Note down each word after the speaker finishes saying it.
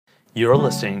You're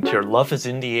listening to your Love is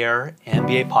in the Air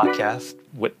NBA podcast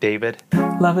with David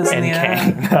Love is in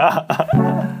and the air.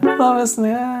 Kane. Love is in the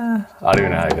air. I don't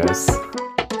even know how it goes.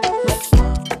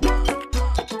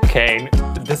 Kane,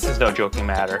 this is no joking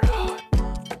matter.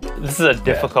 This is a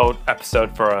difficult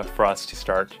episode for us to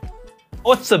start.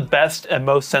 What's the best and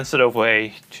most sensitive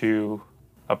way to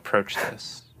approach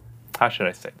this? How should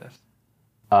I say this?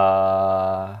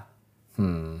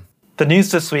 The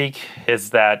news this week is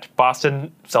that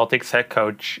Boston Celtics head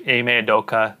coach Ime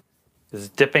Udoka is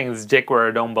dipping his dick where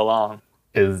it don't belong.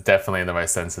 Is definitely the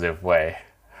most sensitive way.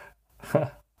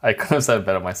 I couldn't have said it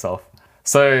better myself.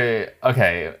 So,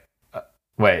 okay.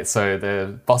 Wait, so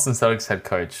the Boston Celtics head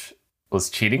coach was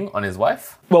cheating on his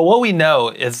wife? Well, what we know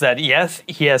is that, yes,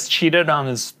 he has cheated on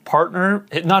his partner,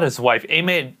 not his wife.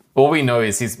 What we know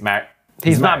is he's married.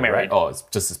 He's not married. Right? Oh, it's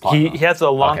just his partner. He has a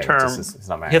long-term. Okay, he's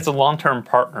not married. He has a long-term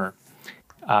partner,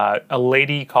 a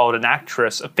lady called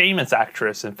a famous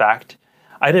actress. In fact,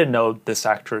 I didn't know this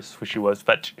actress who she was,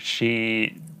 but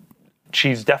she's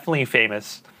definitely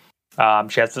famous.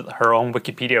 She has her own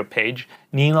Wikipedia page.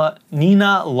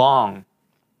 Nina Long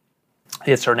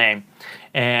is her name,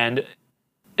 and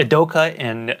Udoka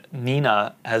and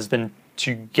Nina has been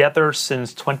together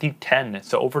since 2010,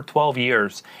 so over 12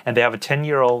 years, and they have a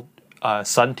 10-year-old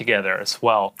son together as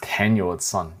well. 10-year-old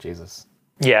son, Jesus.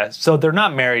 Yeah, so they're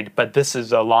not married, but this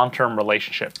is a long-term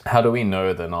relationship. How do we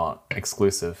know they're not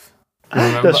exclusive?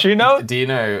 Does she know? Do you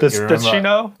know? Does she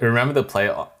know? Remember the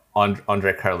player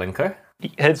Andre Karolinko?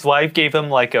 His wife gave him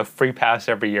like a free pass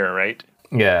every year, right?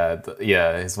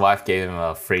 Yeah. His wife gave him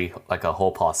a free, like a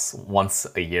hall pass once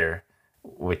a year,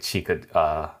 which he could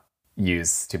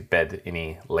use to bed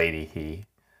any lady he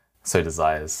so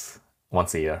desires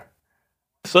once a year.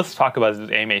 So let's talk about this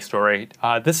Ime story.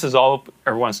 This is all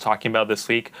everyone's talking about this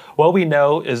week. What we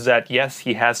know is that, yes,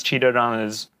 he has cheated on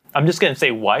his, I'm just going to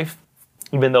say wife,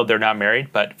 even though they're not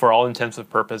married, but for all intents and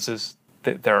purposes,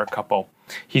 they're a couple.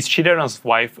 He's cheated on his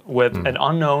wife with an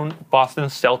unknown Boston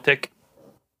Celtic.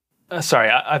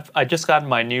 I just got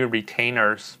my new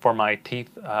retainers for my teeth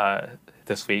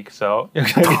this week, so You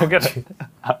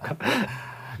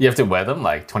have to wear them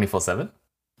like 24/7?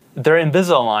 They're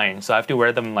Invisalign, so I have to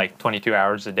wear them like 22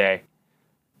 hours a day.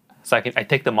 So I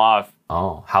take them off.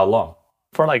 Oh, how long?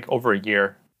 For like over a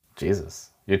year.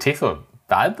 Jesus. Your teeth were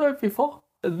bad though before?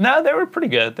 No, they were pretty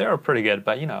good.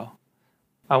 But you know,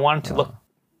 I wanted to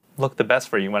look the best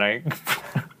for you when I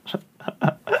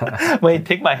when you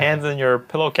take my hands in your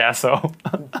pillowcase. So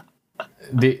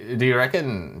do you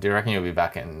reckon you'll be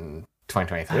back in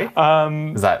 2023?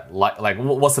 Is that like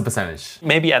what's the percentage?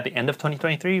 Maybe at the end of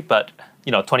 2023, but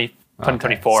you know,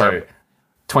 2024. Okay. So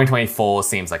 2024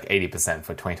 seems like 80%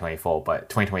 for 2024, but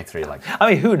 2023 like. I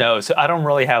mean, who knows? I don't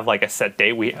really have like a set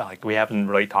date. We haven't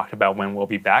really talked about when we'll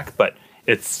be back, but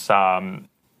it's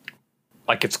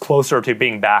it's closer to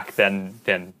being back than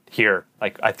here.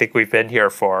 Like I think we've been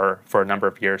here for a number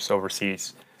of years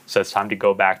overseas, so it's time to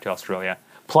go back to Australia.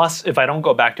 Plus, if I don't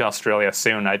go back to Australia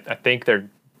soon, I think they're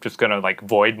just gonna like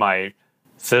void my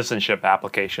citizenship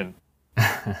application,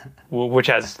 which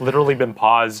has literally been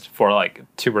paused for like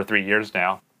 2 or 3 years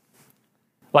now.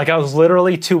 Like I was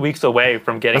literally 2 weeks away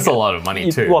from getting. That's a lot of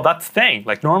money too. Well, that's the thing.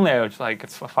 Like normally I was like,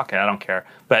 it's fuck it, I don't care.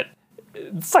 But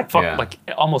it's like like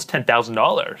almost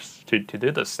 $10,000 to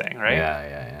do this thing, right?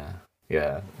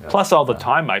 Yeah. Plus all the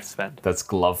time I've spent. That's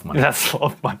glove money. That's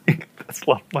love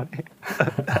money.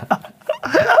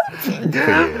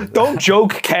 Don't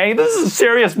joke, Kay. This is a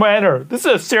serious matter. This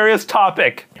is a serious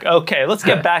topic. Okay, let's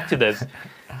get back to this.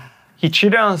 He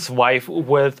cheated on his wife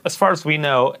with, as far as we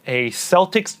know, a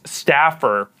Celtics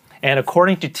staffer. And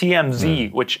according to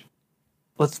TMZ, which,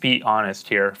 let's be honest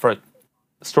here, for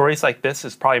stories like this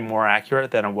is probably more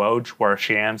accurate than a Woj or a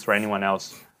Shams or anyone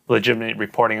else legitimately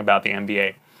reporting about the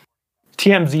NBA.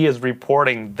 TMZ is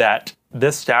reporting that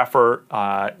this staffer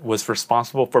was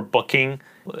responsible for booking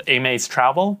Ime's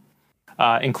travel,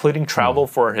 including travel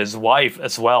for his wife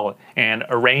as well, and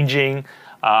arranging,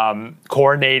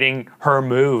 coordinating her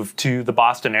move to the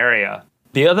Boston area.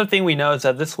 The other thing we know is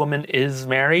that this woman is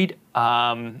married.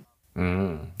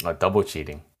 Like double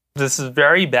cheating. This is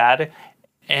very bad.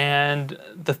 And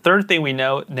the third thing we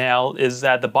know now is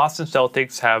that the Boston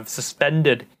Celtics have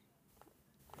suspended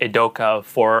Udoka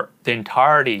for the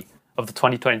entirety of the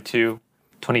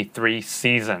 2022-23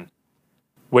 season,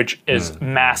 which is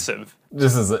massive.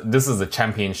 This is a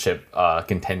championship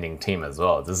contending team as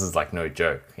well. This is like no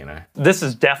joke, you know. This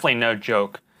is definitely no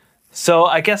joke. So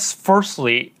I guess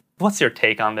firstly, what's your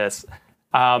take on this?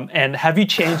 And have you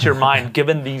changed your mind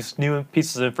given these new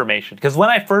pieces of information? Because when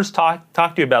I first talked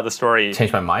to you about the story,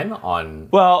 Changed my mind on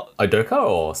well, Udoka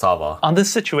or Sarver? on this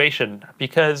situation,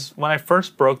 because when I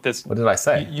first broke this, What did I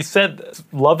say? you said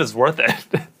love is worth it.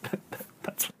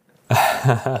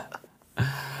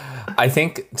 I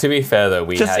think, to be fair though,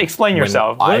 Just explain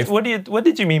yourself. What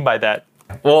did you mean by that?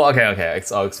 Well, okay.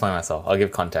 I'll explain myself. I'll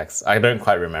give context. I don't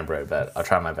quite remember it, but I'll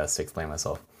try my best to explain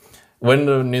myself. When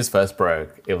the news first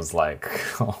broke, it was like,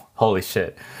 oh, holy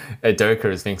shit, Udoka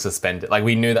is being suspended. Like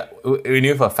we knew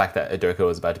for a fact that Udoka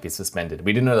was about to be suspended.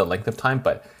 We didn't know the length of time,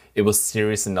 but it was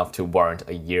serious enough to warrant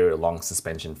a year-long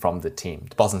suspension from the team.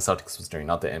 The Boston Celtics was doing,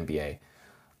 not the NBA.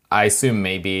 I assume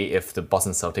maybe if the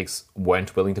Boston Celtics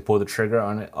weren't willing to pull the trigger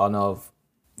on a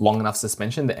long enough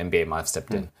suspension, the NBA might have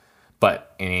stepped in.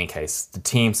 But in any case, the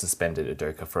team suspended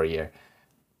Udoka for a year.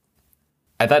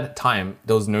 At that time,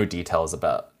 there was no details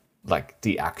about like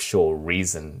the actual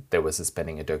reason they were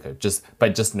suspending Udoka.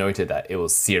 Just noted that it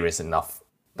was serious enough.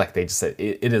 Like they just said,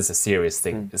 it is a serious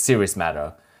thing, a serious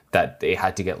matter that they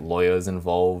had to get lawyers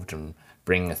involved and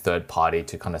bring a third party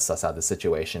to kind of suss out the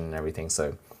situation and everything. So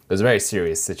it was a very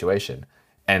serious situation.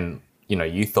 And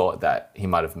you thought that he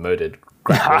might have murdered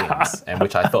Grant Williams, and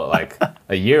which I thought like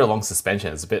a year-long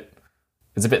suspension is a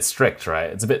bit strict, right?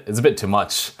 It's a bit too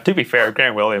much. To be fair,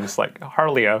 Grant Williams like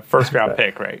hardly a first-round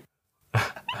pick, right?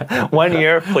 1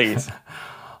 year, please. I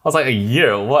was like, a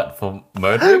year? What, for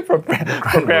murdering for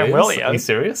Grant Williams? Are you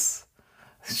serious?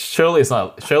 Surely it's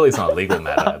not a legal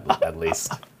matter, at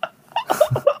least.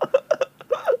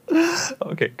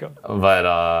 Okay, go. But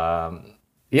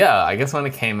yeah, I guess when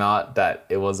it came out that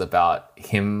it was about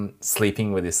him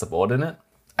sleeping with his subordinate,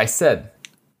 I said,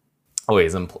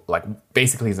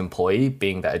 basically his employee,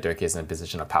 being that Udoka is in a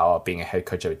position of power, being a head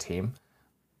coach of a team.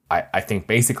 I think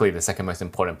basically the second most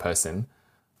important person,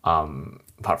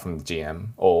 apart from the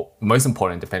GM, or most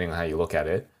important depending on how you look at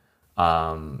it.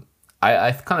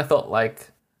 I kind of felt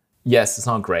like, yes, it's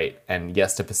not great, and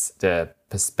yes, the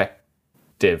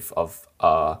perspective of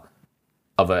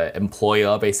an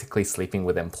employer basically sleeping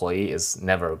with an employee is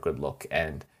never a good look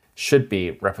and should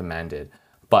be reprimanded.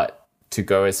 But to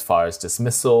go as far as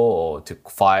dismissal or to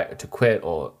quit,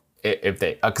 or if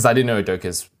they, because I didn't know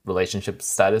Udoka's relationship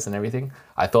status and everything,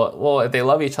 I thought, well, if they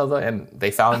love each other and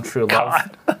they found true love,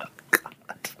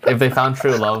 if they found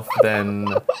true love, then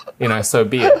so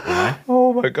be it.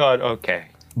 Oh my God. Okay.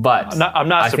 But I'm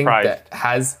not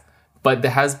surprised. But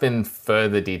there has been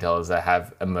further details that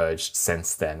have emerged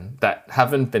since then that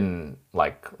haven't been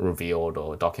like revealed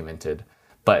or documented.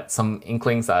 But some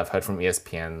inklings that I've heard from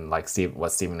ESPN, like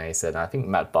what Stephen A said, and I think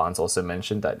Matt Barnes also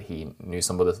mentioned that he knew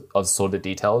some of the sort of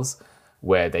details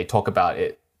where they talk about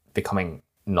it becoming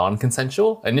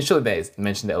non-consensual. Initially, they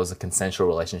mentioned that it was a consensual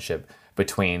relationship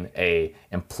between a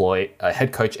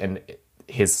head coach and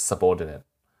his subordinate,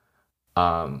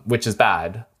 which is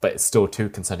bad, but it's still two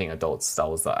consenting adults. That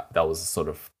was the sort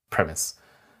of premise.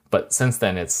 But since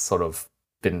then, it's sort of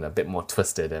been a bit more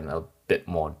twisted and a bit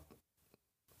more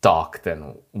dark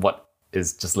than what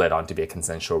is just led on to be a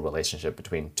consensual relationship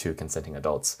between two consenting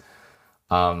adults.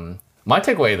 My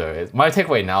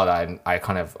takeaway now that I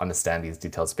kind of understand these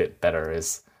details a bit better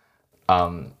is,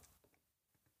 so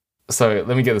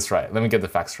let me get this right. Let me get the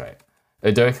facts right.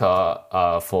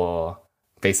 Udoka, for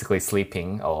basically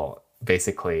sleeping or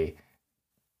basically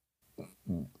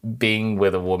being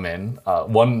with a woman,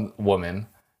 one woman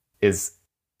is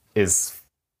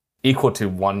equal to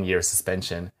 1 year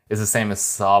suspension, is the same as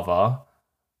Sarver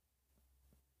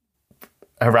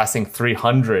harassing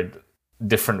 300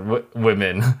 different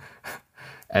women,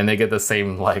 and they get the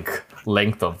same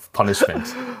length of punishment.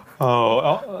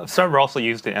 Sarver also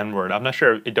used the N-word. I'm not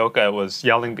sure if Udoka was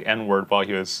yelling the N-word while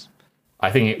he was.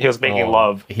 I think he was making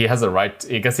love. He has a right.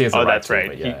 I guess he has a right. That's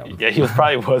right. He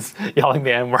was yelling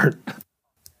the N-word.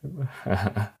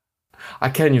 I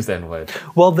can use the N-word.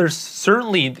 Well, there's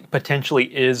certainly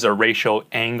potentially is a racial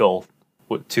angle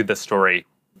to the story.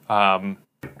 I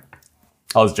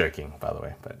was joking, by the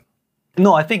way, but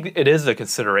no, I think it is a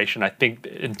consideration. I think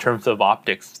in terms of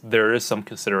optics, there is some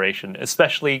consideration,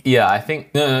 especially. Yeah, I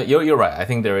think you're right. I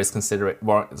think there is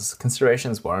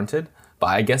considerations warranted, but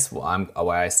I guess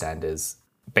where I stand is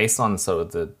based on sort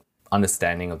of the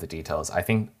understanding of the details. I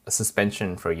think a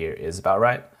suspension for a year is about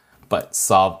right, but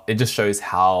it just shows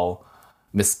how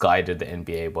misguided the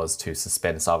NBA was to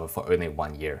suspend Sarver for only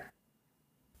 1 year.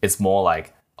 It's more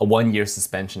like a 1 year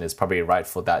suspension is probably right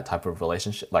for that type of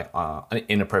relationship, like an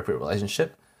inappropriate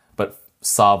relationship. But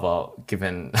Sarver,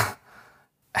 given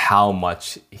how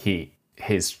much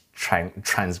he's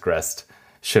transgressed,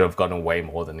 should have gotten way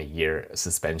more than a year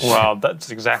suspension. Well, that's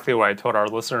exactly what I told our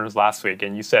listeners last week,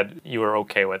 and you said you were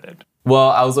okay with it. Well,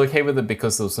 I was okay with it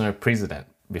because there was no precedent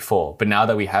before. But now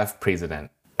that we have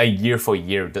precedent, a year for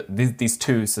year, these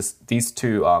two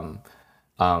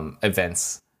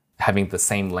events having the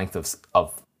same length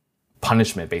of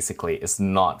punishment basically is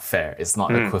not fair. It's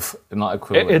not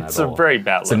equivalent It's at all. a very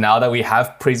bad look. So now that we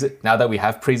have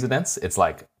precedents, it's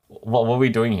like, what are we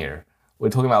doing here? We're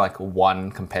talking about like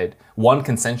one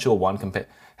consensual, one compared.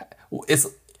 It's,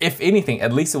 if anything,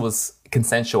 at least it was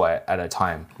consensual at a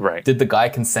time. Right. Did the guy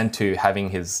consent to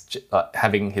having his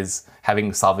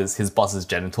boss's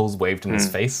genitals waved in his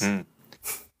face?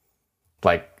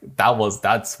 Like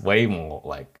that's way more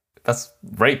like, that's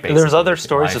rape basically. There's other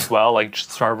stories as well, like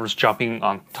Sarver's jumping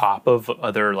on top of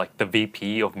other, like the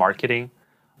VP of marketing.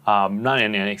 Not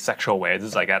in any sexual way, this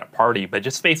is like at a party, but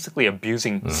just basically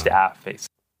abusing staff, basically.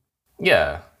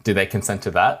 Yeah. Do they consent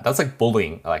to that? That's like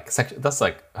bullying. Like that's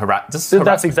like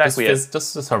That's exactly it.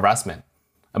 Just harassment,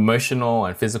 emotional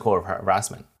and physical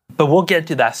harassment. But we'll get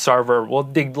to that Sarver. We'll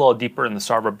dig a little deeper in the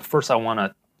Sarver. But first, I want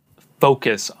to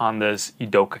focus on this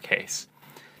Udoka case.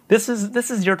 This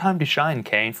is your time to shine,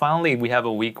 Kane. Finally, we have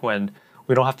a week when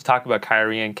we don't have to talk about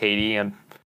Kyrie and KD and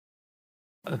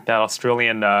that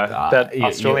Australian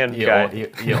guy.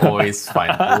 You always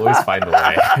find a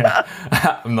way.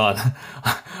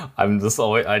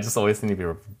 I just always need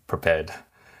to be prepared.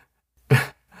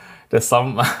 There's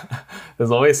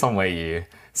always some way you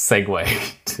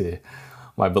segue to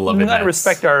my beloved. You gotta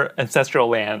respect our ancestral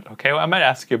land, okay? Well, I might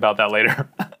ask you about that later.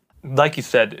 Like you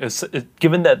said,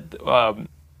 given that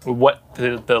what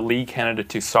the league handed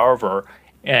to Sarver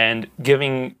and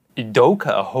giving Udoka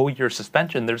a whole year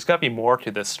suspension, there's got to be more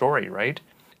to this story, right?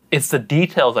 It's the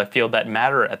details, I feel, that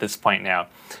matter at this point now.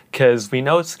 Because we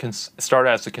know it's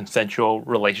started as a consensual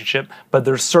relationship, but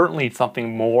there's certainly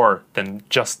something more than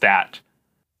just that.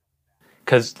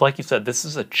 Because, like you said, this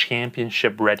is a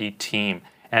championship-ready team.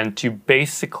 And to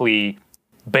basically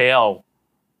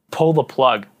pull the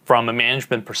plug from a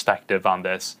management perspective on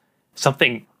this,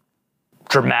 something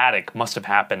dramatic must have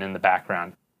happened in the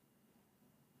background.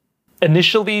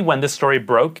 Initially, when this story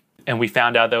broke and we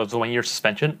found out that it was a 1 year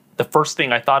suspension, the first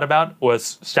thing I thought about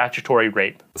was statutory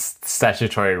rape.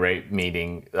 Statutory rape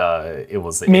meaning it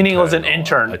was an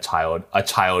intern. A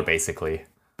child basically.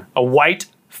 A white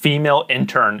female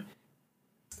intern.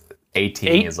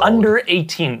 18 years old. Under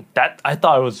 18. That I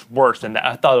thought it was worse than that.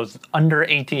 I thought it was under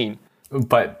 18.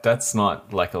 But that's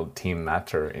not like a team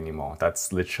matter anymore.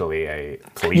 That's literally a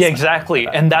police. Yeah, exactly.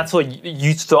 And that's what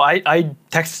you. So I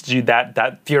texted you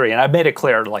that theory, and I made it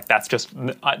clear, like, that's just,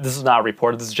 this is not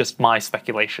reported. This is just my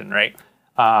speculation, right?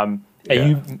 And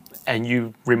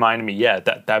you reminded me,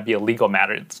 that'd be a legal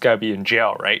matter. It's got to be in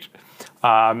jail, right?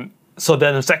 So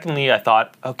then, secondly, I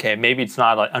thought, okay, maybe it's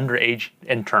not an underage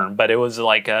intern, but it was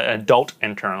like an adult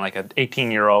intern, like an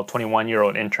 18-year-old,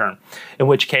 21-year-old intern. In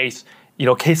which case,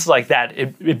 cases like that,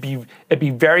 it'd be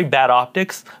very bad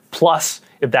optics. Plus,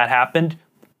 if that happened,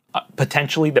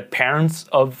 potentially the parents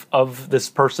of this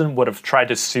person would have tried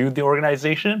to sue the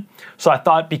organization. So I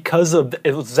thought because of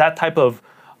it was that type of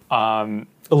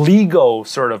legal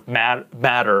sort of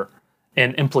matter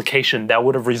and implication that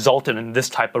would have resulted in this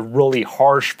type of really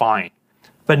harsh fine.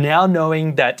 But now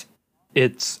knowing that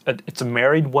it's a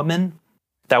married woman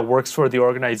that works for the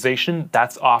organization,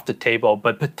 that's off the table.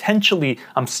 But potentially,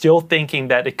 I'm still thinking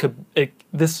that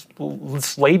this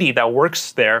lady that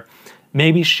works there,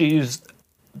 maybe she's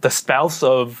the spouse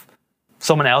of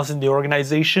someone else in the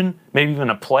organization, maybe even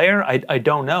a player. I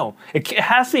don't know. It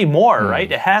has to be more,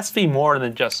 right? It has to be more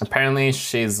than just. Apparently,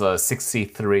 she's a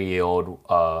 63-year-old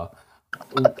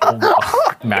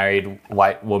married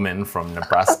white woman from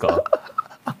Nebraska.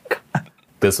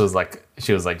 This was like,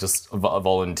 she was like just a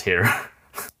volunteer.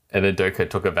 And Udoka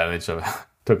took advantage of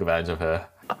her.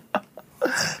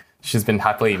 She's been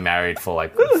happily married for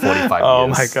like 45 years. Oh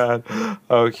my god.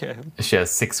 Okay. She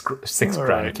has six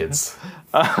grandkids.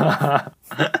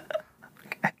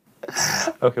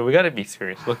 Okay, we gotta be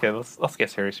serious. Okay, let's get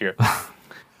serious here.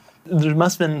 There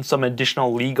must have been some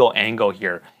additional legal angle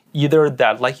here. Either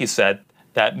that, like you said,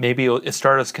 that maybe it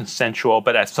started as consensual,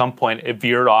 but at some point it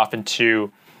veered off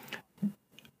into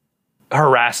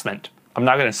harassment. I'm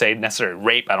not going to say necessarily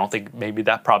rape. I don't think, maybe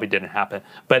that probably didn't happen.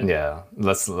 But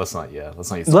let's not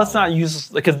use,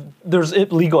 because there's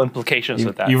legal implications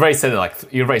with that. You've already said it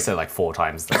like 4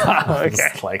 times. Okay.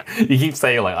 Just like you keep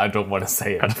saying like I don't want to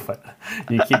say it, but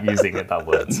you keep using that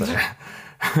word. So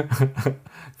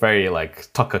very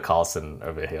like Tucker Carlson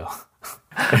over here.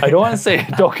 I don't want to say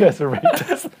Udoka is a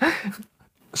rapist.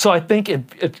 So I think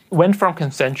it went from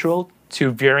consensual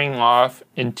to veering off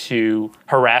into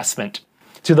harassment.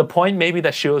 To the point maybe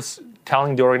that she was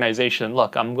telling the organization,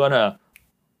 look, I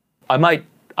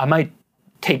might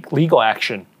take legal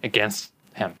action against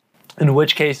him. In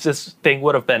which case this thing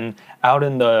would have been out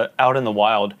in the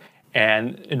wild.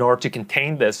 And in order to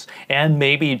contain this, and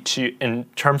maybe in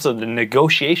terms of the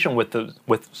negotiation with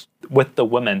the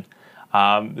women,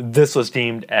 this was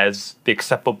deemed as the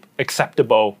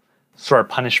acceptable sort of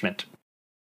punishment.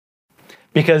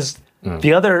 Because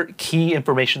the other key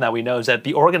information that we know is that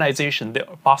the organization, the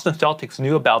Boston Celtics,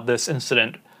 knew about this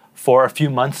incident for a few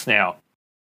months now.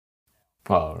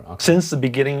 Oh, okay. Since the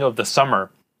beginning of the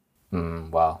summer.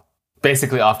 Wow.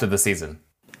 Basically after the season.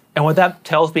 And what that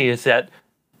tells me is that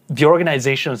the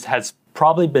organization has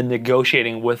probably been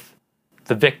negotiating with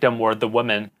the victim or the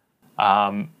woman.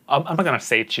 I'm not going to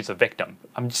say she's a victim.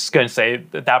 I'm just going to say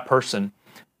that person,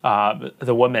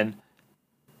 the woman,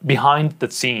 behind the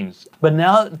scenes. But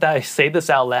now that I say this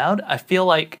out loud, I feel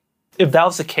like if that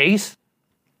was the case,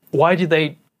 why do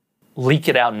they leak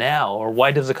it out now? Or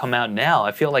why does it come out now?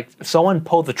 I feel like someone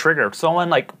pulled the trigger. Someone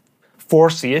like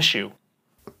forced the issue.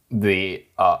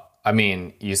 I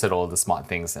mean, you said all the smart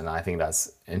things, and I think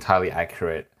that's entirely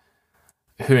accurate.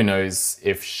 Who knows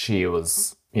if she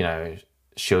was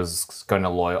going to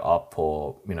lawyer up,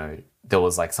 or, there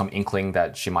was like some inkling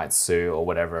that she might sue or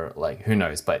whatever, like who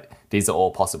knows? But these are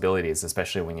all possibilities,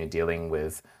 especially when you're dealing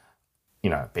with,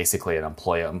 basically an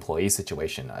employer-employee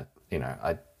situation.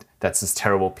 That's just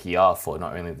terrible PR for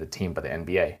not only the team, but the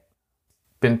NBA.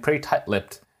 Been pretty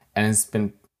tight-lipped, and it's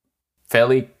been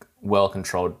fairly well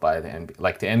controlled by the NBA.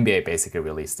 Like the NBA basically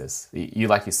released this.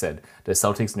 Like you said, the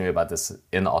Celtics knew about this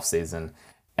in the offseason,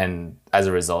 and as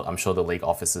a result, I'm sure the league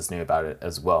officers knew about it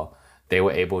as well. They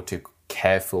were able to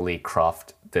carefully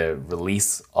craft the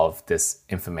release of this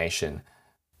information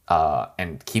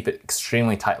and keep it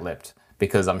extremely tight-lipped,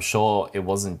 because I'm sure it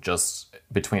wasn't just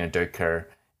between Udoka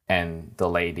and the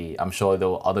lady. I'm sure there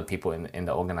were other people in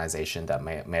the organization that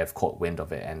may have caught wind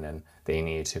of it, and then they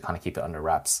needed to kind of keep it under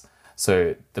wraps.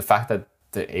 So the fact that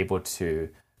they're able to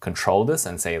control this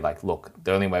and say, like, look,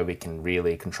 the only way we can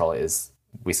really control it is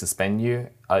we suspend you,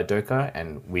 Udoka,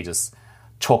 and we just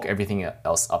chalk everything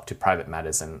else up to private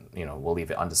matters, and we'll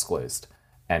leave it undisclosed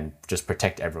and just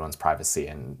protect everyone's privacy,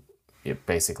 and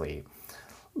basically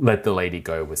let the lady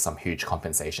go with some huge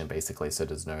compensation, basically, so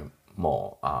there's no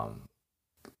more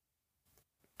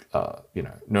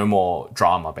no more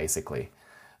drama, basically.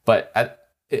 But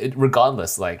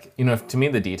regardless, to me,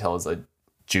 the details are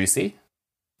juicy,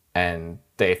 and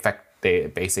they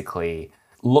basically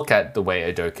look at the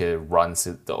way Udoka runs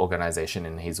the organization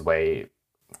in his way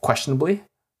questionably.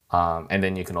 And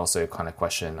then you can also kind of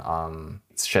question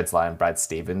sheds light on Brad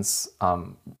Stevens'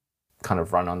 kind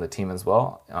of run on the team as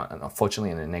well, and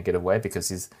unfortunately in a negative way,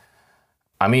 because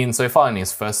so far in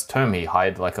his first term, he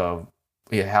hired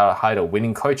a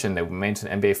winning coach, and they made it to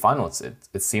the NBA Finals.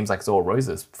 It seems like it's all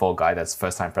roses for a guy that's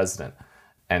first-time president.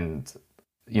 And,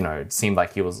 it seemed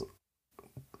like he was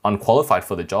unqualified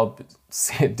for the job.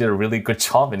 Did a really good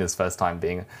job in his first time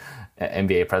being an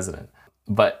NBA president.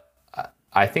 But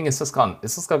I think it's just gonna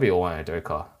be all on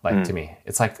Udoka. To me,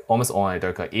 it's like almost all on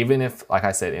Udoka. Even if, like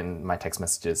I said in my text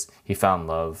messages, he found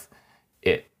love,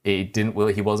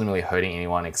 he wasn't really hurting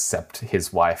anyone except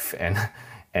his wife and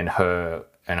her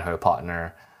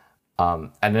partner.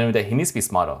 At the end of the day, he needs to be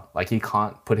smarter. Like, he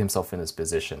can't put himself in this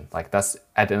position. Like, that's,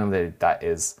 at the end of the day, that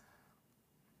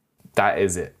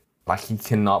is it. Like, he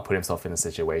cannot put himself in a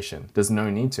situation. There's no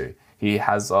need to. He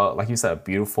has, like you said, a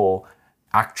beautiful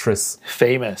actress,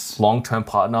 famous long-term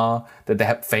partner that they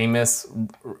have, famous,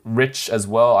 rich as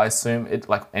well, I assume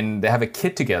and they have a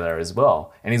kid together as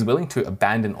well. And he's willing to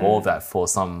abandon all of that for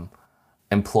some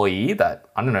employee that,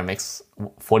 I don't know, makes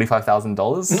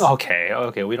 $45,000.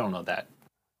 Okay, we don't know that.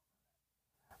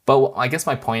 But I guess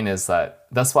my point is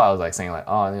that's why I was like saying, like,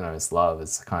 oh, it's love.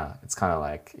 It's kind of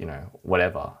like,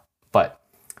 whatever. But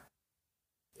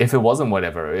if it wasn't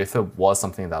whatever, if it was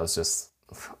something that was just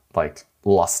like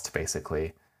lust,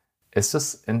 basically, it's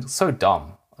just so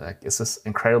dumb. Like, it's just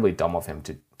incredibly dumb of him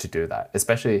to do that,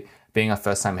 especially being a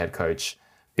first-time head coach,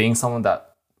 being someone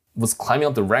that was climbing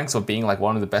up the ranks of being like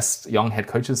one of the best young head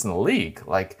coaches in the league.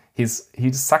 Like, he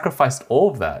just sacrificed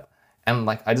all of that. And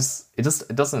like, it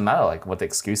doesn't matter like what the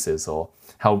excuse is, or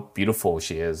how beautiful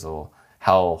she is, or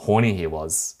how horny he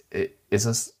was. It's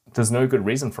just, there's no good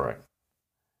reason for it.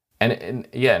 And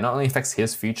it not only affects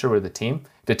his future with the team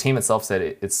itself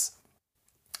said it's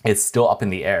still up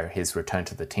in the air, his return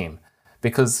to the team.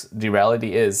 Because the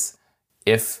reality is,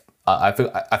 if I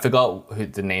forgot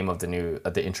the name of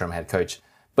the interim head coach,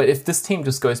 but if this team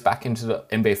just goes back into the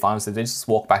NBA Finals, if they just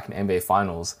walk back in the NBA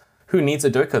Finals, who needs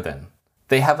Udoka then?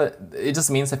 it just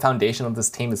means the foundation of this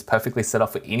team is perfectly set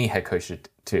up for any head coach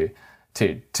to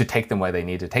take them where they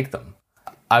need to take them.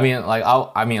 I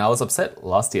was upset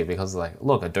last year because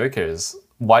look,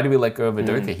 why do we let go of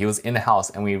Udoka? He was in the house,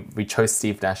 and we chose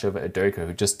Steve Nash over Udoka,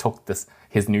 who just took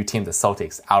his new team, the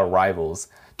Celtics, our rivals,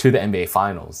 to the NBA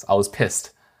Finals. I was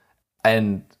pissed,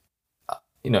 and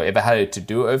if I had it to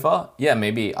do over, yeah,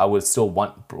 maybe I would still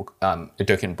want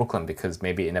Udoka in Brooklyn because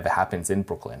maybe it never happens in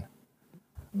Brooklyn.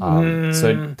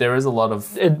 So there is a lot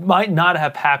of... It might not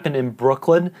have happened in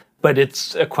Brooklyn, but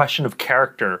it's a question of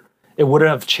character. It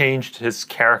wouldn't have changed his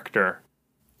character.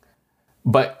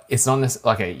 But it's not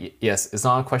okay. Yes, it's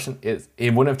not a question. It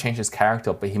wouldn't have changed his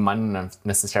character, but he might not have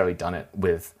necessarily done it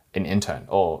with an intern.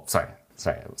 Or sorry.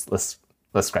 Let's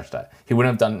scratch that. He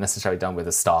wouldn't have necessarily done it with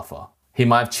a staffer. He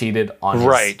might have cheated on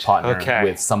his partner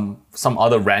with some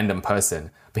other random person,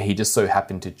 but he just so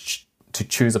happened to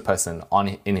choose a person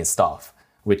in his staff,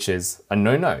 which is a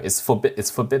no. It's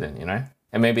forbidden,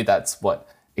 And maybe that's what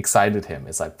excited him.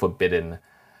 It's like forbidden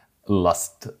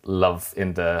love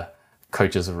in the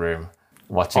coach's room,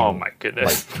 watching oh my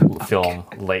goodness. Film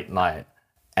late night,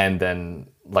 and then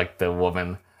the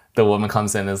woman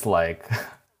comes in and is like,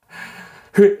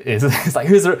 who's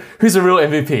the real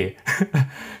MVP?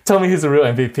 Tell me who's the real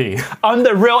MVP. I'm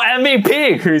the real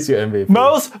MVP. Who's your MVP?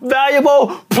 Most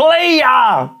valuable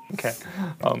player. Okay.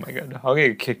 Oh my god, I'll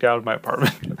get kicked out of my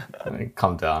apartment.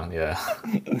 Calm down, yeah.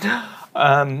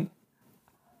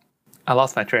 I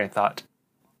lost my train of thought.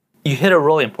 You hit a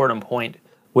really important point,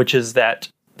 which is that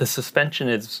the suspension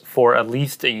is for at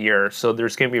least a year, so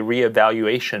there's going to be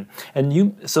reevaluation.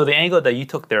 And so the angle that you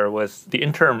took there was the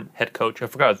interim head coach. I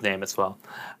forgot his name as well.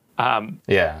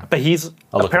 Yeah, but he's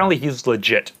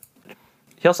legit.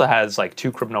 He also has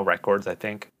 2 criminal records, I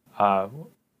think.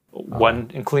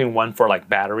 Including one for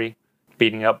battery,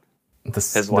 beating up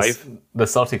his wife. The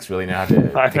Celtics really know how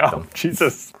to I pick know, them.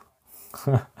 Jesus.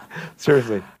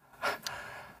 Seriously.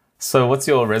 So what's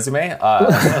your resume?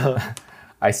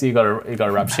 I see you got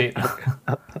a rap sheet.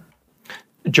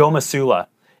 Joe Masula.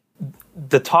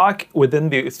 The talk within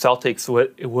the Celtics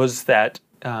was that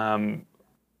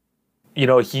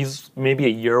he's maybe a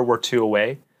year or 2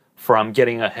 away from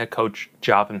getting a head coach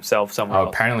job himself somewhere else.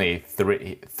 Apparently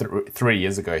 3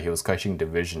 years ago he was coaching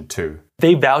Division 2.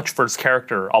 They vouch for his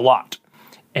character a lot.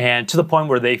 And to the point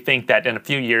where they think that in a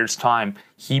few years' time,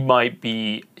 he's going to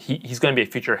be a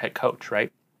future head coach,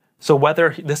 right? So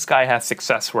whether this guy has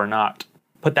success or not,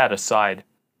 put that aside.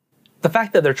 The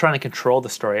fact that they're trying to control the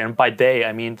story, and by they,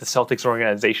 I mean the Celtics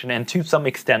organization, and to some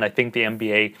extent, I think the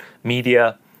NBA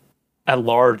media at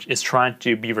large is trying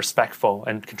to be respectful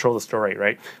and control the story,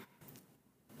 right?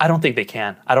 I don't think they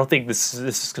can. I don't think this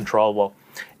is controllable.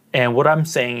 And what I'm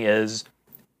saying is,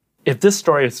 if this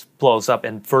story blows up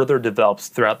and further develops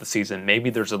throughout the season,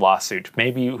 maybe there's a lawsuit.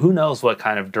 Maybe who knows what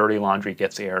kind of dirty laundry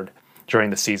gets aired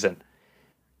during the season.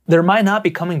 There might not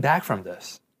be coming back from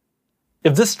this.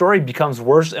 If this story becomes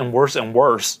worse and worse and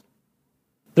worse,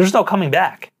 there's no coming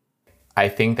back. I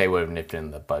think they would have nipped it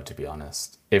in the bud, to be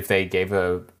honest. If they gave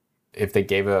her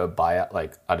a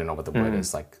buyout, I don't know what the word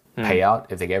is, payout.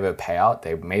 If they gave her a payout,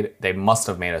 they must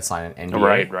have made her sign an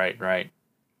NDA. Right.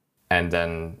 And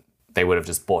then they would have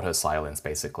just bought her silence,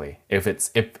 basically. If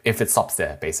it stops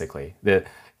there, basically,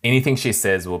 anything she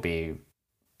says will be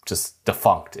just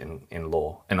defunct in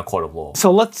a court of law.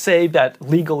 So let's say that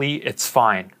legally it's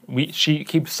fine. She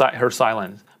keeps her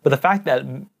silence. But the fact that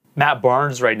Matt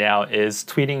Barnes right now is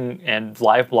tweeting and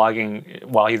live blogging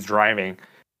while he's driving.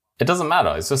 It doesn't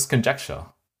matter. It's just conjecture.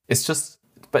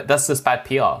 But that's just bad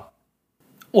PR.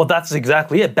 Well, that's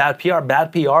exactly it. Bad PR.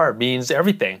 Bad PR means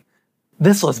everything.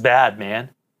 This was bad, man.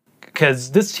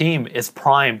 Because this team is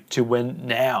primed to win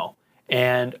now.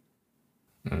 And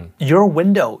your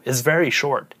window is very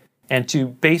short. And to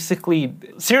basically,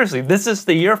 seriously, this is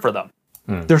the year for them.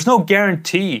 There's no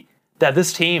guarantee that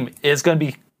this team is going to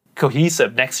be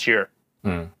cohesive next year.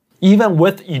 Even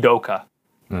with Udoka.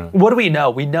 What do we know?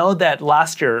 We know that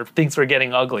last year things were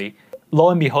getting ugly. Lo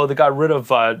and behold, they got rid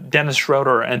of Dennis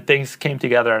Schroeder and things came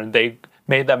together and they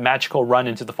made that magical run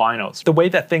into the finals. The way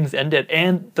that things ended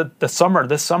and this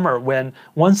summer when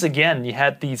once again you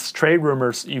had these trade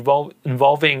rumors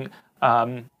involving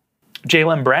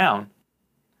Jaylen Brown,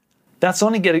 that's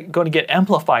only going to get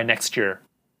amplified next year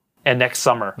and next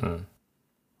summer.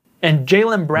 And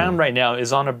Jaylen Brown right now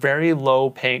is on a very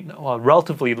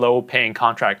relatively low-paying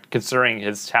contract considering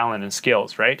his talent and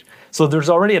skills, right? So there's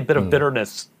already a bit of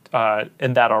bitterness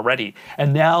in that already.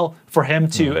 And now for him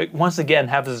to once again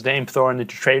have his name thrown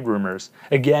into trade rumors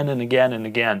again and again and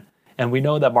again. And we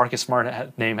know that Marcus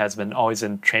Smart's name has been always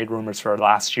in trade rumors for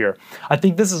last year. I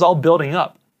think this is all building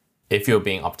up. if you're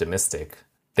being optimistic,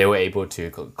 they were able to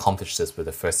accomplish this with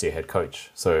a first-year head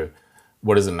coach. So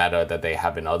what does it matter that they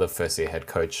have another first-year head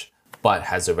coach, but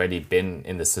has already been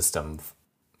in the system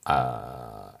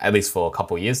at least for a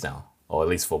couple of years now, or at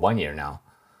least for 1 year now.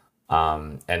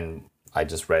 And I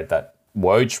just read that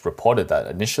Woj reported that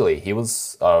initially he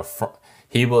was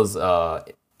a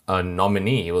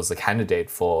nominee. He was a candidate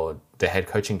for the head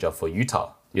coaching job for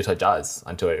Utah Jazz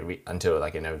until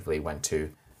it inevitably went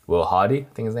to Will Hardy,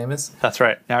 I think his name is. That's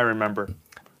right. Yeah, I remember.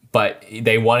 But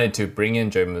they wanted to bring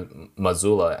in Joe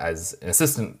Mazzulla as an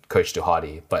assistant coach to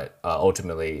Hardy, but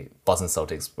ultimately Boston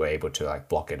Celtics were able to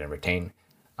block it and retain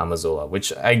Mazzulla,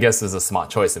 which I guess is a smart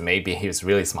choice, and maybe he was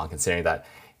really smart considering that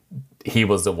he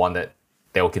was the one that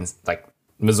they were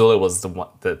Mazzulla was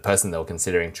the person they were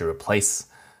considering to replace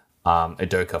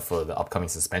Udoka for the upcoming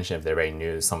suspension if they already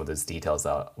knew some of those details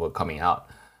that were coming out,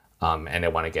 and they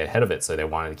want to get ahead of it, so they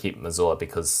wanted to keep Mazzulla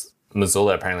because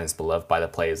Mazzulla apparently is beloved by the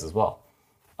players as well.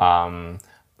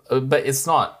 But it's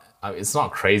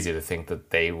not crazy to think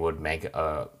that they would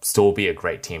still be a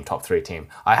great team, top 3 team.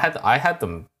 I had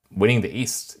them winning the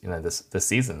East, this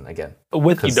season again.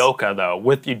 With Udoka though,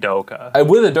 with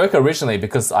Udoka originally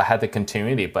because I had the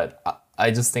continuity, but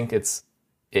I just think it's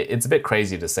a bit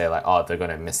crazy to say they're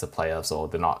going to miss the playoffs or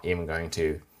they're not even going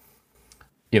to,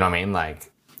 you know what I mean?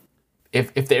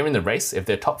 If they're in the race, if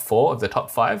they're top 4, if they're top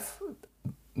 5.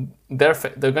 They're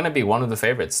going to be one of the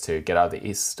favorites to get out of the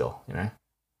East still,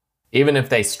 even if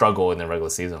they struggle in the regular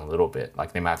season a little bit,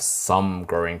 they might have some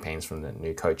growing pains from the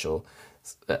new coach.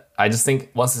 I just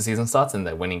think once the season starts and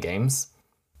they're winning games,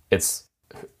 it's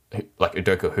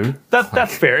Udoka who?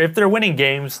 That's fair. If they're winning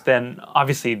games, then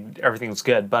obviously everything's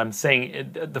good. But I'm saying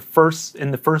in the first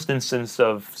instance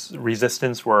of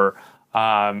resistance where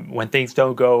when things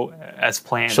don't go as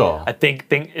planned, sure. I think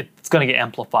it's going to get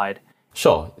amplified.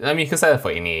 Sure. I mean, you can say that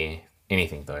for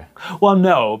anything, though. Well,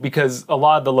 no, because a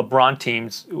lot of the LeBron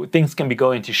teams, things can be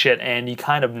going to shit, and you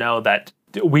kind of know that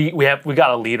we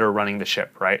got a leader running the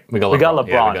ship, right? We got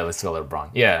LeBron. Yeah, let's go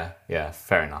LeBron. Yeah,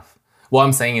 fair enough. What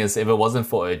I'm saying is, if it wasn't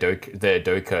for the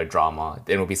Udoka drama,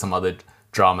 then it would be some other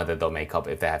drama that they'll make up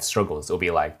if they have struggles. It'll be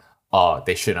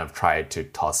they shouldn't have tried to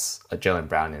toss Jaylen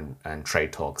Brown and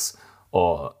trade talks,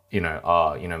 or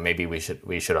maybe we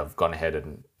should have gone ahead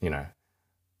and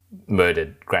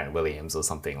murdered Grant Williams or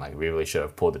something. We really should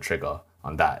have pulled the trigger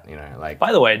on that,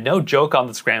 By the way, no joke on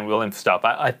this Grant Williams stuff.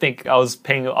 I think I was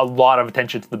paying a lot of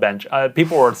attention to the bench.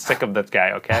 People were sick of this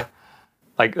guy, okay?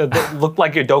 It looked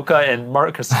like Udoka and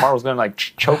Marcus Smart was going to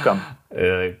choke him.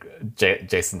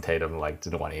 Jason Tatum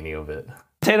didn't want any of it.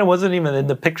 Tatum wasn't even in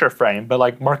the picture frame,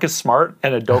 but Marcus Smart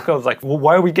and Udoka was well,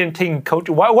 why are we taking coach?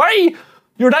 Why are you?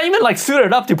 You're not even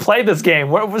suited up to play this game.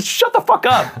 Shut the fuck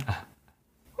up.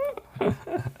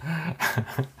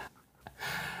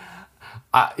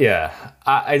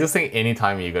 I just think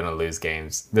anytime you're going to lose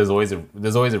games, there's always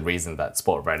a reason that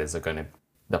sport writers are going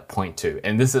to point to,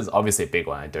 and this is obviously a big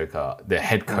one. Udoka, the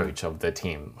head coach of the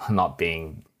team, not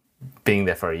being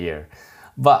there for a year,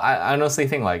 but I honestly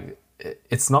think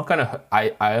it's not going to.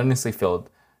 I honestly feel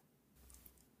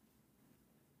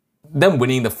them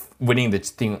winning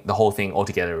the whole thing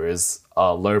altogether is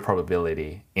a low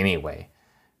probability anyway.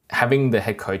 Having the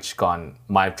head coach gone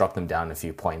might have dropped them down a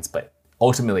few points, but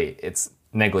ultimately it's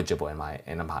negligible in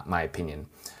my opinion.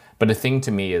 But the thing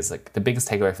to me is the biggest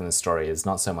takeaway from the story is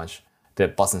not so much the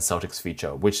Boston Celtics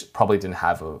future, which probably didn't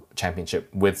have a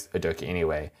championship with Udoka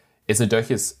anyway. It's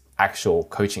Udoka's actual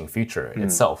coaching future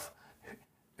itself.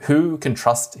 Who can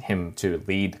trust him to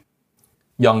lead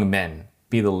young men,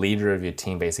 be the leader of your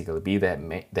team, basically, be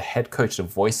the head coach, the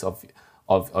voice of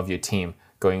your team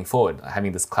going forward,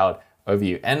 having this cloud over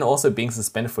you, and also being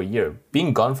suspended for a year,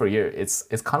 being gone for a year. It's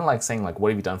kind of like saying what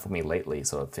have you done for me lately,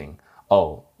 sort of thing.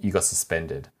 Oh, you got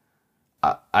suspended.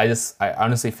 I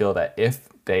honestly feel that if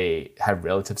they have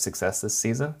relative success this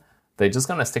season, they're just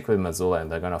gonna stick with Mazzulla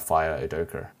and they're gonna fire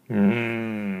Udoka.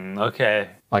 Okay.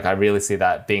 I really see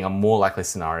that being a more likely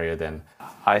scenario than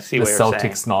I see the what you're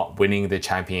Celtics saying. not winning the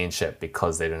championship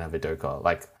because they don't have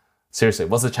Udoka. Seriously,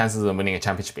 what's the chances of them winning a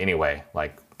championship anyway?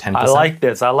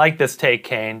 10%? I like this take,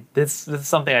 Kane. This is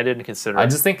something I didn't consider. I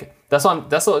just think that's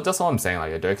what I'm saying.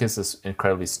 Udoka is just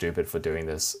incredibly stupid for doing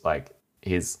this.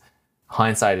 His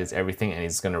hindsight is everything, and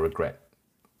he's gonna regret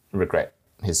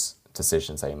his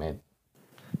decisions that he made.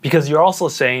 Because you're also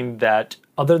saying that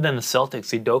other than the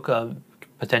Celtics, Udoka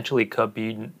potentially could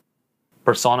be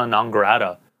persona non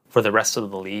grata for the rest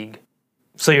of the league.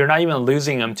 So you're not even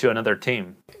losing him to another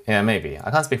team. Yeah, maybe.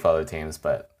 I can't speak for other teams,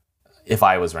 but if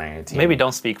I was running a team... Maybe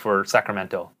don't speak for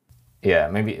Sacramento. Yeah,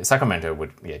 maybe Sacramento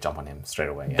would jump on him straight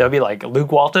away. Yeah. They'll be like,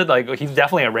 Luke Walton, like he's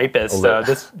definitely a rapist. So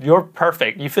you're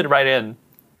perfect. You fit right in.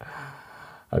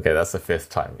 Okay, that's the 5th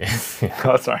time.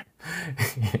 Oh, sorry.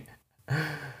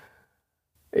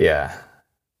 Yeah.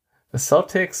 The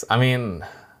Celtics, I mean,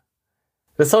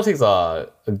 the Celtics are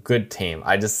a good team.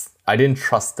 I didn't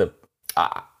trust the...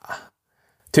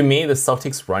 to me, the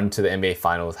Celtics' run to the NBA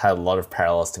Finals had a lot of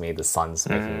parallels to me, the Suns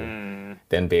making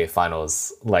the NBA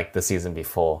Finals like the season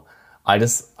before. I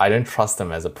don't trust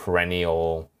them as a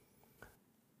perennial,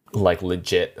 like,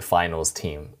 legit finals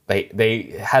team.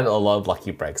 They had a lot of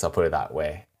lucky breaks, I'll put it that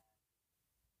way.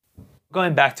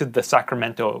 Going back to the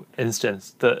Sacramento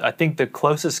instance, I think the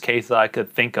closest case that I could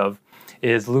think of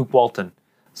is Luke Walton.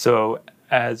 So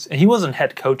he wasn't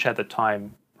head coach at the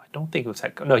time. I don't think he was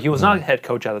head coach. No, he was not head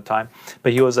coach at the time,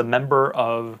 but he was a member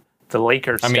of the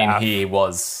Lakers staff. I mean, he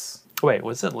was... Wait,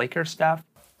 was it Lakers staff?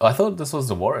 I thought this was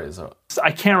the Warriors.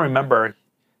 I can't remember.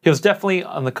 He was definitely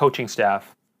on the coaching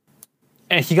staff.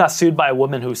 And he got sued by a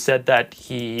woman who said that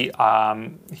he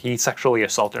sexually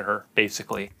assaulted her,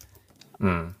 basically.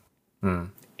 And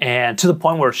to the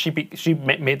point where she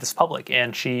made this public,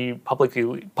 and she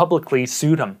publicly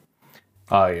sued him.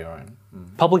 Oh, you're right.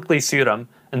 Publicly sued him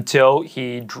until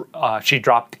she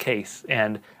dropped the case.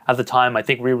 And at the time, I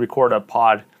think we recorded a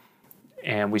pod,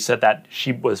 and we said that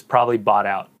she was probably bought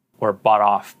out or bought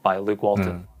off by Luke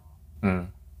Walton.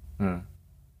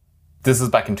 This is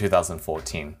back in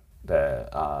 2014. The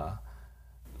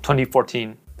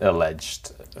 2014.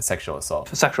 Alleged sexual assault.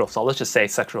 Sexual assault. Let's just say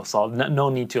sexual assault. No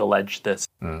need to allege this.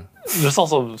 There's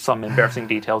also some embarrassing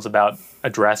details about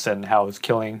address and how it was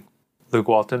killing Luke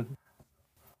Walton.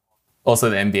 Also,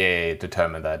 the NBA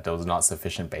determined that there was not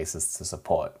sufficient basis to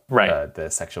support the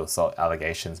sexual assault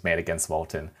allegations made against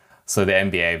Walton. So the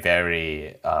NBA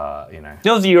very, It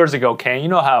was years ago, Kane. You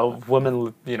know how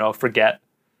women, forget.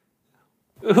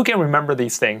 Who can remember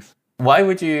these things? Why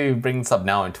would you bring this up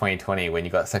now in 2020 when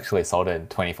you got sexually assaulted in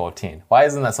 2014? Why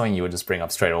isn't that something you would just bring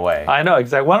up straight away? I know,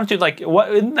 exactly. Why don't you,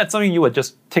 isn't that something you would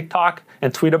just TikTok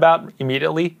and tweet about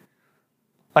immediately?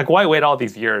 Like, why wait all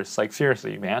these years? Like,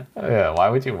 seriously, man. Yeah, why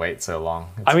would you wait so long?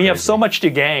 It's crazy. You have so much to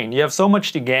gain. You have so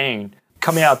much to gain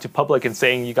coming out to public and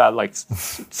saying you got,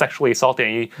 sexually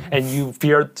assaulted and you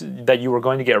feared that you were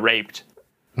going to get raped.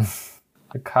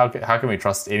 How can we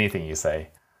trust anything you say,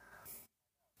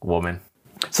 woman?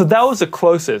 So that was the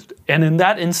closest. And in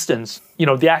that instance,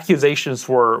 the accusations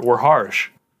were harsh.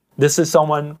 This is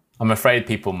someone... I'm afraid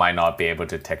people might not be able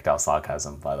to detect our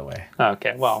sarcasm, by the way.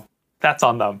 Okay, well, that's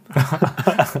on them.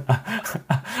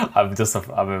 I'm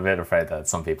a bit afraid that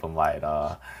some people might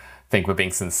think we're being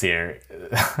sincere.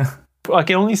 I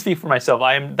can only speak for myself.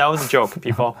 That was a joke,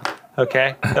 people.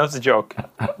 Okay? That was a joke.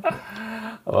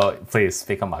 Well, please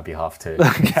speak on my behalf too.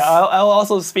 Okay, I'll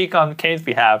also speak on Kane's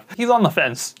behalf. He's on the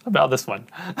fence about this one.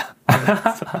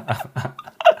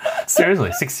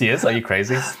 Seriously, 6 years? Are you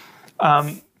crazy?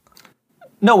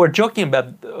 No, we're joking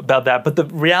about that, but the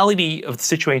reality of the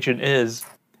situation is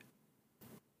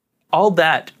all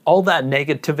that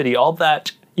negativity, all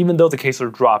that, even though the case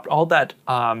was dropped, all that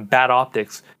bad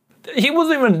optics, he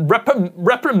wasn't even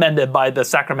reprimanded by the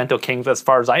Sacramento Kings as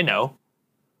far as I know.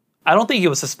 I don't think he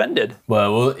was suspended.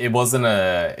 Well, it wasn't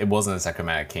a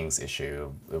Sacramento Kings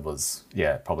issue. It was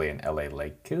probably an LA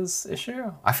Lakers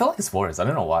issue. I feel like it's Warriors. I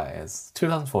don't know why. It's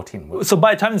 2014. So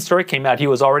by the time the story came out, he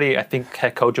was already, I think,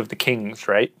 head coach of the Kings,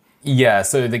 right? Yeah.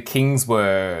 So the Kings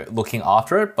were looking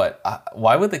after it, but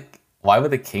why would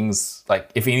the Kings,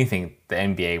 if anything, the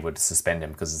NBA would suspend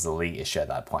him because it's a league issue at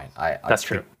that point. That's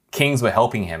true. Kings were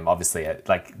helping him, obviously.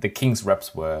 The Kings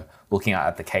reps were looking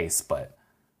at the case, but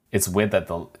it's weird that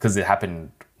because it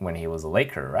happened when he was a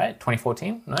Laker, right?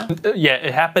 2014, no? Yeah,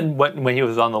 it happened when he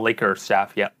was on the Lakers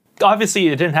staff, yeah. Obviously,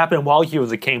 it didn't happen while he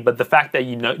was a King, but the fact that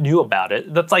you knew about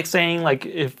it, that's like saying,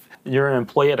 if you're an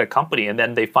employee at a company and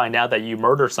then they find out that you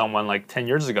murdered someone 10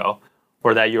 years ago,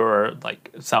 or that you're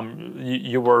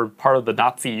you were part of the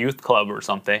Nazi youth club or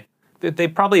something. They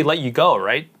probably let you go,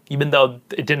 right? Even though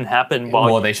it didn't happen while...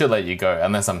 Well, they should let you go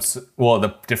unless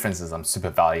the difference is I'm super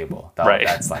valuable. Right.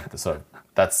 That's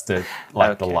that's the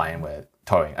line we're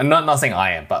towing. And not saying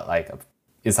I am, but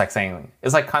it's kind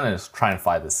of trying to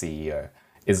find the CEO.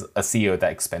 Is a CEO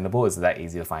that expendable? Is it that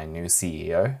easy to find a new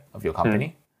CEO of your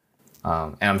company?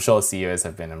 And I'm sure CEOs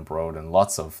have been embroiled in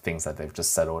lots of things that they've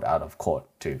just settled out of court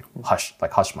to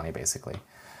hush money, basically.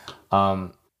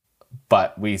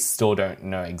 But we still don't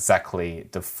know exactly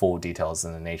the full details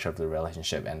and the nature of the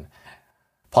relationship and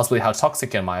possibly how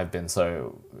toxic it might have been.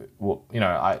 So,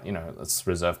 let's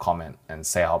reserve comment and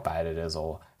say how bad it is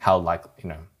or how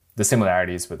the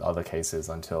similarities with other cases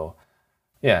until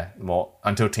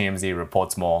TMZ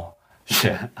reports more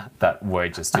shit that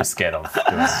Woj is too scared of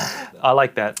doing. I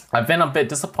like that. I've been a bit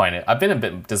disappointed. I've been a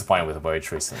bit disappointed with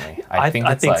Woj recently. I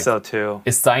think so too.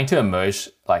 It's starting to emerge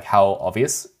like how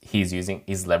obvious he's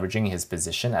leveraging his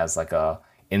position as like a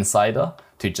insider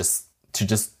to just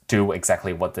do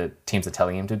exactly what the teams are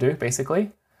telling him to do,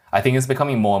 basically. I think it's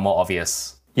becoming more and more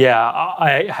obvious. Yeah,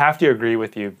 I have to agree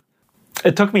with you.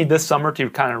 It took me this summer to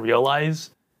kind of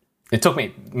realize. It took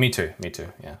me too,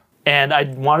 yeah. And I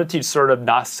wanted to sort of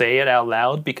not say it out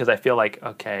loud because I feel like,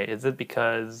 okay, is it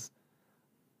because...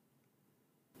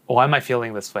 Why am I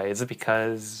feeling this way? Is it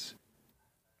because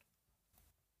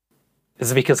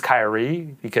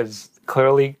Kyrie? Because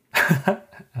clearly...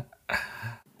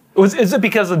 Is it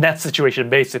because of the Nets situation,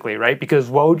 basically, right? Because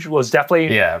Woj was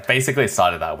definitely... Yeah, basically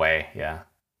started that way, yeah.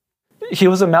 He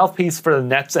was a mouthpiece for the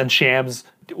Nets, and Shams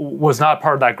was not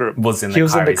part of that group. He was in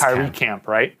the Kyrie camp,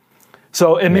 right?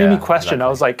 So it made me question. Exactly. I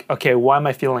was like, okay, why am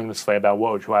I feeling this way about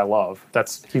Woj, who I love?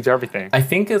 He's everything. I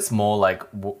think it's more like...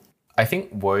 I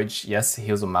think Woj, yes, he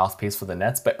was a mouthpiece for the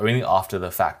Nets, but only after the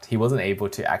fact. He wasn't able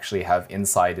to actually have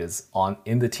insiders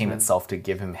in the team itself to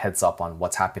give him heads up on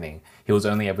what's happening. He was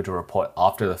only able to report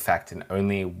after the fact and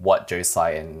only what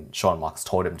Josai and Sean Marks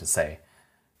told him to say.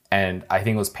 And I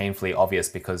think it was painfully obvious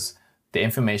because the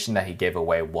information that he gave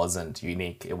away wasn't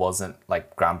unique. It wasn't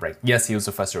like groundbreaking. Yes, he was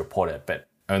the first to report it, but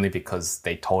only because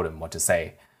they told him what to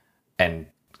say and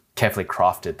carefully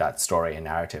crafted that story and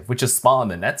narrative, which is smart on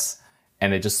the Nets.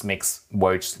 And it just makes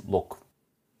Woj look,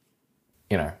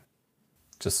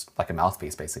 just like a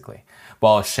mouthpiece, basically.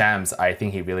 While Shams, I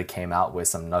think he really came out with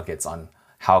some nuggets on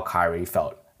how Kyrie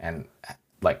felt and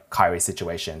like Kyrie's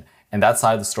situation. And that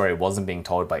side of the story wasn't being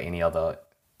told by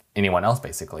anyone else,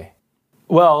 basically.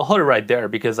 Well, hold it right there,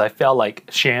 because I felt like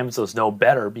Shams was no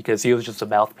better because he was just a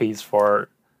mouthpiece for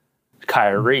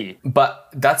Kyrie. But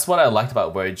that's what I liked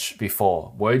about Woj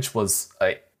before. Woj was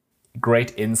a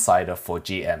great insider for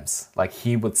GMs. Like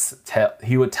he would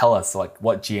tell us like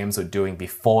what GMs were doing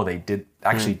before they did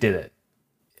it.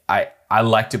 I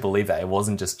like to believe that it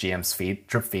wasn't just GMs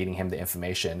drip feeding him the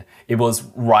information. It was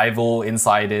rival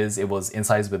insiders. It was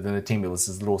insiders within the team. It was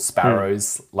just little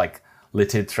sparrows like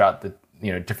littered throughout the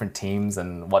different teams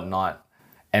and whatnot.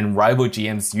 And rival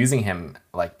GMs using him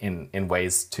like in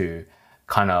ways to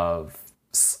kind of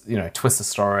twist the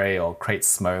story or create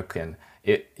smoke and.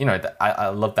 I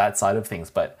love that side of things,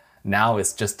 but now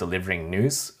it's just delivering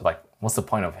news. Like, what's the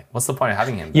point of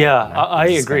having him? Yeah, I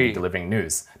agree. Delivering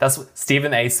news. That's what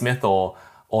Stephen A. Smith or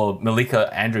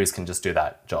Malika Andrews can just do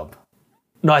that job.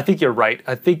 No, I think you're right.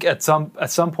 I think at some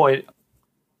point,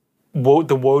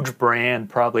 the Woj brand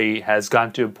probably has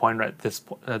gotten to a point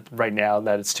right now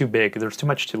that it's too big. There's too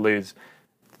much to lose.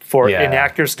 For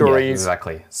inaccurate stories. Yeah,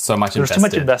 exactly. So much There's invested. too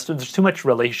much invested. There's too much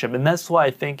relationship. And that's why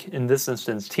I think in this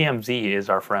instance, TMZ is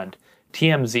our friend.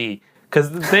 TMZ.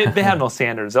 Because they have no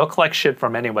standards. They'll collect shit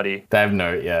from anybody. They have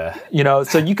no, yeah.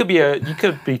 So you could be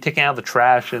taking out the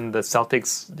trash in the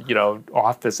Celtics,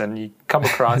 office and you come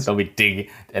across. They'll be digging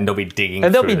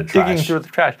through the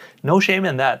trash. No shame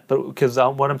in that. But because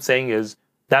what I'm saying is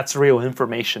that's real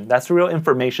information. That's real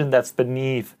information that's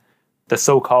beneath the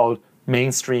so-called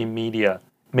mainstream media.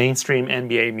 Mainstream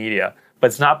NBA media, but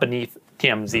it's not beneath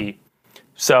TMZ.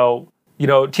 So,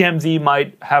 TMZ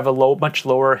might have a much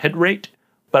lower hit rate,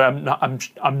 but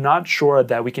I'm not sure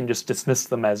that we can just dismiss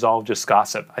them as all just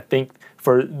gossip. I think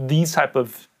for these type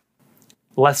of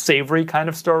less savory kind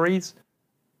of stories,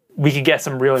 we can get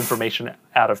some real information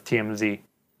out of TMZ.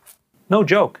 No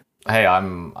joke. Hey,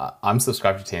 I'm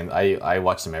subscribed to TMZ. I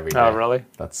watch them every day. Oh, really?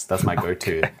 That's my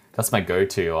go-to. That's my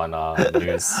go-to on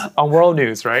news. On world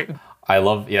news, right? I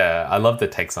love the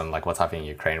takes on like what's happening in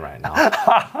Ukraine right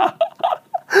now.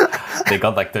 they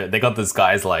got these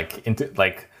guys like into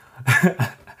like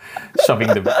shoving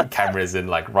the cameras in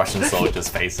like Russian soldiers'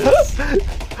 faces.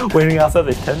 Waiting outside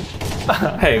the tent.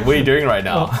 Hey, what are you doing right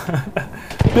now?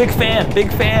 Big fan.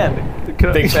 Big fan.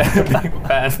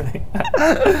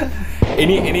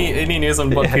 Any news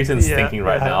on what Putin's thinking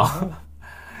right now?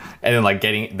 And then like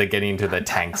they're getting into the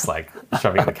tanks, like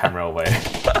shoving the camera away.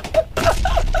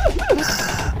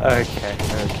 Okay.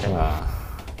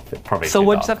 Probably. So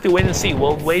we'll just have to wait and see.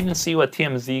 We'll wait and see what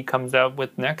TMZ comes out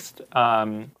with next,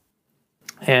 and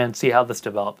see how this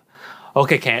develops.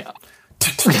 Okay, Kane.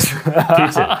 Putin.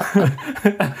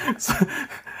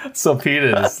 So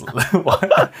Putin is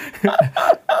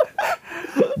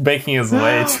making his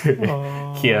way to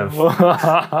Kiev.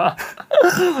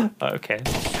 Okay.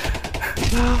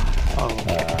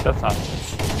 That's not.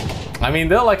 I mean,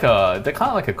 they're kind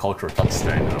of like a cultural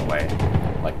touchstone in a way,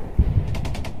 like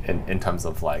in terms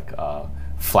of like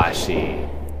flashy,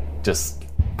 just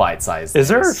bite-sized. Is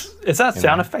that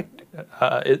sound effect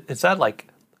Is that like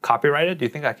copyrighted? Do you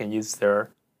think I can use their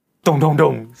dong dong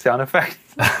dong sound effect?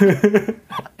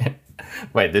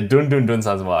 Wait, the dun dun dun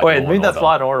sounds more like Wait, Law maybe and that's Order.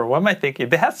 Law and Order. What am I thinking?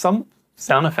 They have some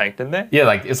sound effect, didn't they? Yeah,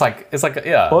 like it's like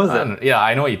yeah. What was I it? don't know. Yeah,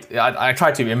 I know. I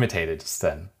tried to imitate it just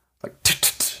then. Like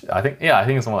I think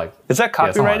it's more like. Is that yeah,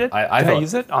 something copyrighted? like- I Can I thought-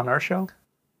 use it on our show?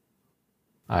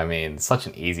 I mean, such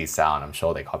an easy sound. I'm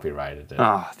sure they copyrighted it.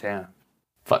 Oh, damn.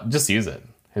 But just use it.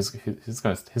 Who's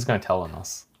gonna tell on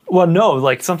us? Well, no,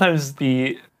 like sometimes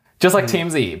the Just like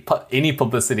TMZ, any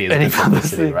publicity is Any good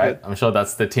publicity, publicity, right? I'm sure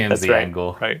that's the TMZ that's right,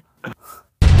 angle. right?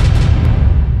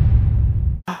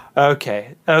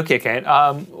 Okay,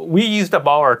 Kane. We used up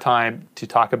all our time to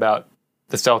talk about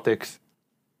the Celtics.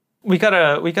 We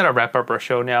gotta wrap up our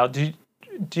show now. Do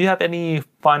you have any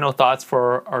final thoughts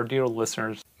for our dear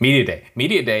listeners? Media Day.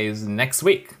 Media Day is next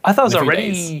week. I thought it was in a few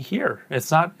already days. here.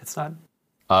 It's not.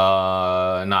 No.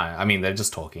 I mean, they're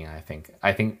just talking. I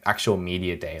think actual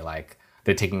Media Day, like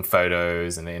they're taking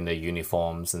photos and they're in their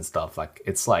uniforms and stuff. Like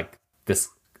it's like this,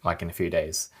 like in a few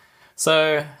days.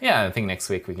 So yeah, I think next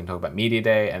week we can talk about Media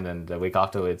Day, and then the week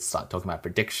afterwards start talking about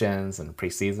predictions and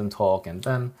preseason talk, and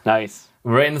then Nice.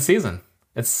 we're in the season.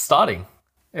 It's starting.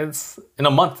 It's in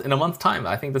a month. In a month's time,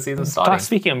 I think the season's starting.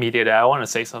 Speaking of media day, I want to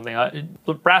say something.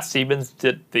 Brad Stevens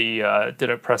did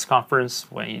a press conference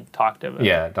when he talked about.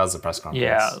 Yeah, that was a press conference.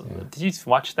 Yeah. Did you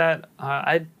watch that?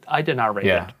 I did not rate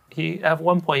Yeah. it. He at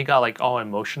one point he got like all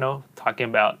emotional talking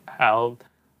about how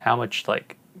much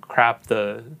like crap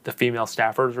the female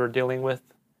staffers were dealing with,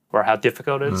 or how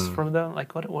difficult it is for them.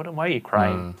 Like what why are you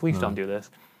crying? Please don't do this.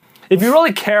 If you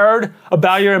really cared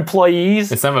about your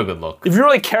employees, It's never a good look. if you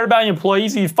really cared about your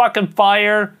employees, you'd fucking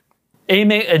fire Ime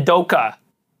Udoka.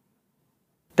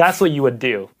 That's what you would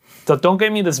do. So don't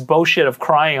give me this bullshit of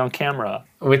crying on camera.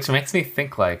 Which makes me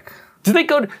think like Do they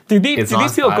go? Do these it's not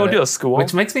these as people bad go as- to a school?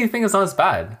 Which makes me think it's not as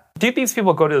bad. Do these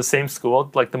people go to the same school,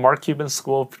 like the Mark Cuban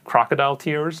School of Crocodile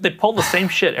Tears? They pull the same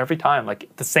shit every time, like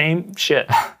the same shit.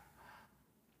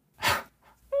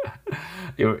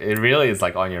 It really is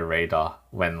like on your radar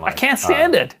when like I can't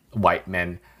stand it. white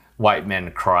men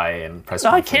cry in press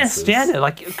I conferences. can't stand it.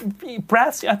 Like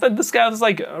Brad, I thought this guy was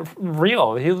like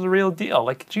real. He was a real deal.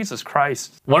 Like Jesus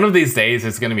Christ. One of these days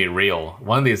it's gonna be real.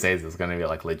 One of these days it's gonna be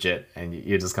like legit, and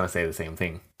you're just gonna say the same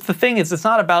thing. The thing is, it's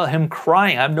not about him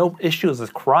crying. I have no issues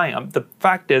with crying. The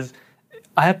fact is,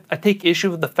 I take issue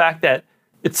with the fact that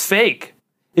it's fake.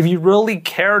 If you really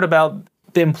cared about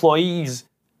the employees,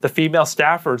 the female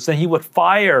staffers, then he would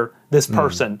fire this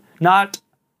person. Not,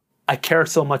 I care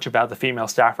so much about the female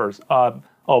staffers.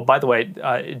 Oh, by the way,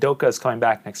 Udoka is coming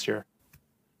back next year.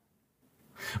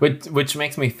 Which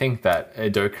makes me think that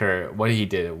Udoka, what he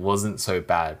did wasn't so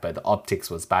bad, but the optics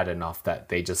was bad enough that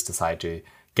they just decided to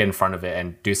get in front of it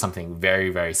and do something very,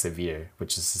 very severe,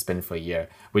 which is suspend for a year,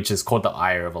 which has caught the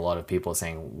ire of a lot of people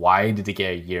saying, why did he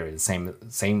get a year? The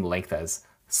same length as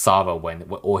Sarver, when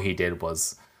all he did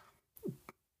was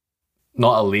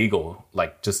not illegal,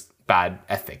 like just bad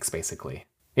ethics, basically.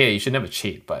 Yeah, you should never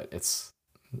cheat, but it's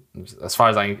as far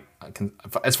as I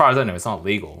know, it's not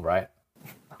legal, right?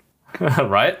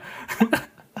 Right?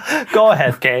 Go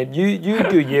ahead, Kane. You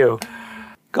do you.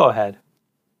 Go ahead.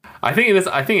 I think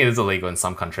it is illegal in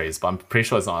some countries, but I'm pretty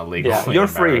sure it's not illegal Yeah, in you're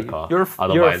free. America.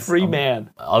 You're a free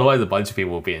man. Otherwise, a bunch of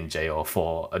people will be in jail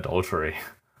for adultery.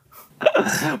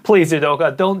 Please,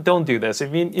 Udoka, don't do this.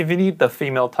 If you need the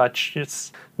female touch,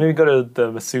 just maybe go to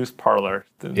the masseuse parlor.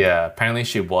 Yeah, apparently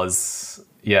she was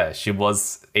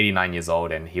 89 years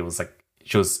old, and she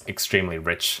was extremely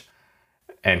rich,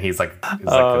 and he's like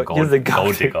a gold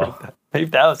digger. Maybe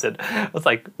that was it. It was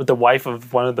like with the wife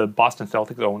of one of the Boston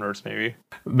Celtics owners, maybe.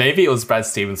 Maybe it was Brad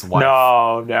Stevens' wife.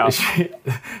 No.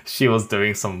 She was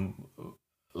doing some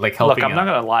like helping. Look, I'm not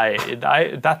gonna lie.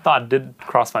 That thought did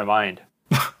cross my mind.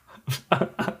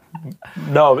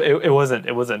 No, it wasn't.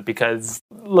 It wasn't, because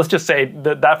let's just say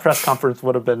that press conference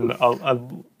would have been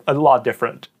a lot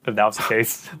different if that was the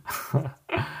case.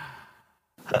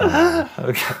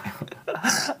 Okay.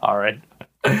 All right.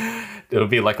 It'll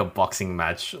be like a boxing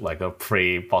match, like a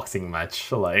pre-boxing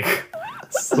match, like.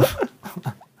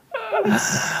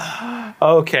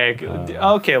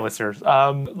 Okay, listeners.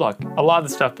 Look, a lot of the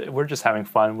stuff, we're just having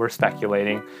fun. We're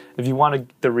speculating. If you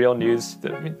want the real news,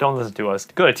 don't listen to us.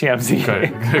 Go to TMZ.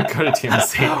 Go to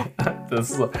TMZ.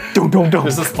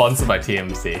 This is sponsored by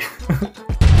TMZ.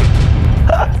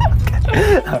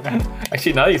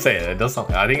 Actually, now you say it does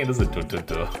something. I think it does a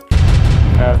do.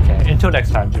 Okay, until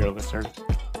next time, dear listeners.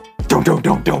 Don't.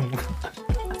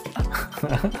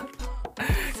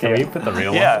 Can we put the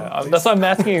real one? Yeah, that's why I'm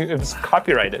asking if it's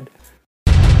copyrighted.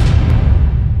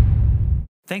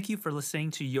 Thank you for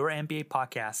listening to Your NBA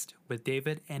Podcast with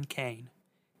David and Kane.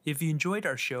 If you enjoyed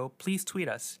our show, please tweet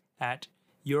us at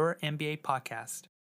Your NBA Podcast.